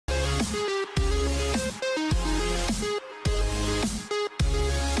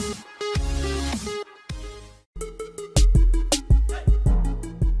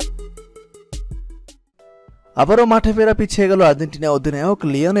আবারও মাঠে ফেরা পিছিয়ে গেল আর্জেন্টিনা অধিনায়ক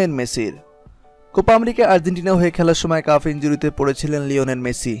লিওনেল মেসির। কোপা আমেরিকা আর্জেন্টিনা হয়ে খেলার সময় কাফ ইনজুরিতে পড়েছিলেন লিওনেল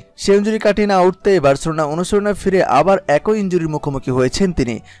মেসি। সেই ইনজুরি কাটিয়ে না উঠতেই বার্সেলোনা অনুশীলনে ফিরে আবার একই ইনজুরির মুখোমুখি হয়েছেন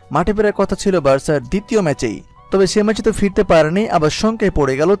তিনি। মাঠে ফেরার কথা ছিল বার্সার দ্বিতীয় ম্যাচেই, তবে সে ম্যাচে তো ফিরতে পারেনি, আবার শঙ্কায়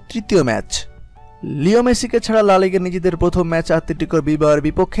পড়ে গেল তৃতীয় ম্যাচ। লিও মেসিকে ছাড়া লা লিগার নিজেদের প্রথম ম্যাচ আতলেতিকোর বিলবাওয়ের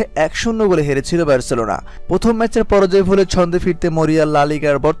বিপক্ষে 1-0 গোলে হেরেছিল বার্সেলোনা। প্রথম ম্যাচের পরাজয় ফলে ছন্দে ফিরতে মরিয়া লা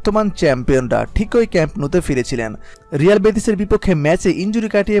লিগার বর্তমান চ্যাম্পিয়নরা ঠিকই ক্যাম্প নুতে ফিরেছিলেন। রিয়াল বেতিসের বিপক্ষে ম্যাচে ইনজুরি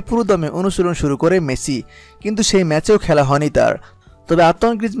কাটিয়ে পুরোদমে অনুশীলন শুরু করে মেসি, কিন্তু সেই ম্যাচেও খেলা হয়নি তার। তবে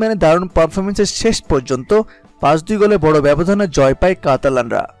আন্তোয়ান গ্রিজম্যানের দারুণ পারফরমেন্সের শেষ পর্যন্ত 5-2 গোলে বড় ব্যবধানে জয় পায়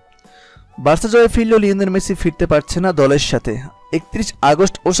কাতালানরা। বার্সা জয়ে ফিরলেও লিওনেল মেসি ফিরতে পারছে না দলের সাথে। 31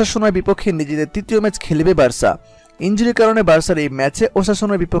 আগস্ট ওসাসুনার বিপক্ষে নিজেদের তৃতীয় ম্যাচ খেলবে বার্সা। ইনজুরির কারণে বার্সার এই ম্যাচে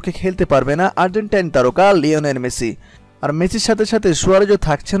ওসাসুনার বিপক্ষে খেলতে পারবে না আর্জেন্টাইন তারকা লিওনেল মেসি। আর মেসির সাথে সাথে সুয়ারেজও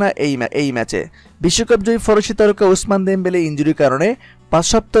থাকছে না এই ম্যাচে। বিশ্বকাপ জয়ী ফরাসি তারকা ওসমান দেমবেলে ইনজুরির কারণে 5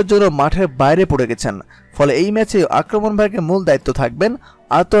 সপ্তাহের জন্য মাঠের বাইরে পড়ে গেছেন। ফলে এই ম্যাচে আক্রমণভাগে মূল দায়িত্ব থাকবেন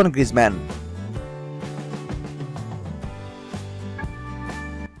আন্তোয়ান গ্রিজম্যান।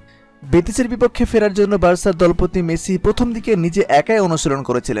 বেতিসের বিপক্ষে ফেরার জন্য বার্সার দলপতি মেসি প্রথম দিকে নিজে একাই অনুশীলন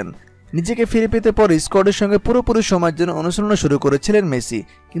করেছিলেন। নিজেকে ফিরে পেতে পরে স্কোয়াডের সঙ্গে পুরোপুরি সময়ের জন্য অনুশীলন শুরু করেছিলেন মেসি,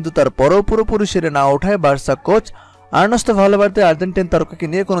 কিন্তু তারপরেও পুরোপুরি সেরে না ওঠায় Barca coach Ernesto Valverde Argentine তারকাকে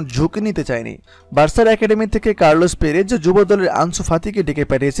নিয়ে কোনো ঝুঁকি নিতে চায়নি। বার্সার একাডেমি থেকে কার্লোস পেরেজ যুব দলের আনসু ফাতিকে ডেকে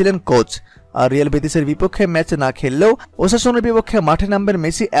পাঠিয়েছিলেন কোচ। আর রিয়াল বেতিসের বিপক্ষে ম্যাচে না খেললেও ওসাসুনার বিপক্ষে মাঠে নামবেন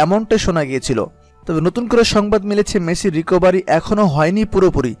মেসি, এমনটাই শোনা গিয়েছিল। তবে নতুন করে সংবাদ মিলেছে মেসির রিকভারি এখনও হয়নি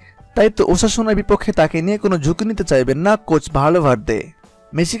পুরোপুরি, তাই তো ওসাসুনার বিপক্ষে তাকে নিয়ে কোনো ঝুঁকি নিতে চাইবেন না কোচ ভালভার্দে।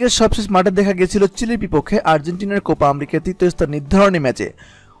 মেসিকে সবশেষ মাঠে দেখা গেছিল চিলির বিপক্ষে আর্জেন্টিনার কোপা আমেরিকার তৃতীয় স্থান নির্ধারণী ম্যাচে।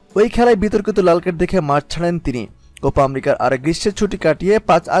 ওই খেলায় বিতর্কিত লাল কার্ড দেখে মাঠ ছাড়েন তিনি। কোপা আমেরিকার আর গ্রীষ্মের ছুটি কাটিয়ে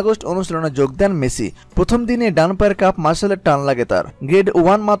 5 আগস্ট অনুশীলনে যোগ দেন মেসি। প্রথম দিনে ডান পায়ের কাপ মাসেলের টান লাগে তার। গ্রেড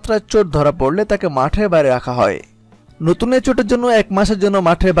 1 মাত্রায় চোট ধরা পড়লে তাকে মাঠের বাইরে রাখা হয়। নতুন এই চোটের জন্য 1 মাসের জন্য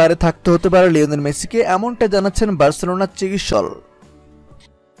মাঠের বাইরে থাকতে হতে পারে লিওনেল মেসিকে, এমনটা জানাচ্ছেন বার্সেলোনার চিকিৎসক।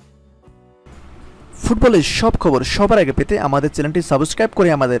 ফুটবলের সব খবর সবার আগে পেতে আমাদের চ্যানেলটি সাবস্ক্রাইব করে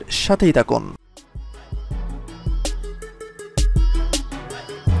আমাদের সাথেই থাকুন।